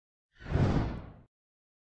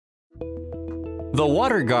The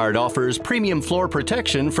WaterGuard offers premium floor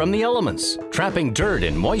protection from the elements, trapping dirt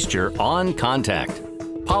and moisture on contact.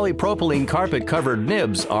 Polypropylene carpet-covered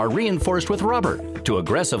nibs are reinforced with rubber to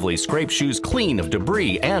aggressively scrape shoes clean of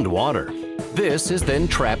debris and water. This is then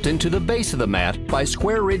trapped into the base of the mat by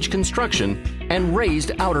square ridge construction and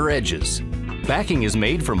raised outer edges. Backing is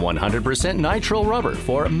made from 100% nitrile rubber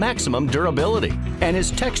for maximum durability and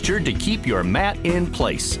is textured to keep your mat in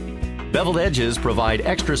place. Beveled edges provide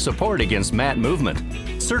extra support against mat movement.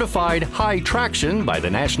 Certified high traction by the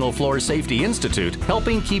National Floor Safety Institute,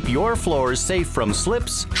 helping keep your floors safe from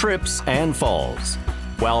slips, trips, and falls.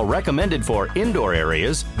 While recommended for indoor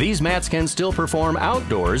areas, these mats can still perform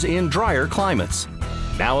outdoors in drier climates.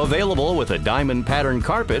 Now available with a diamond pattern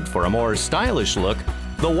carpet for a more stylish look,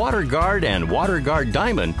 the WaterGuard and WaterGuard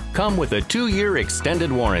Diamond come with a 2-year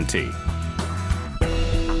extended warranty.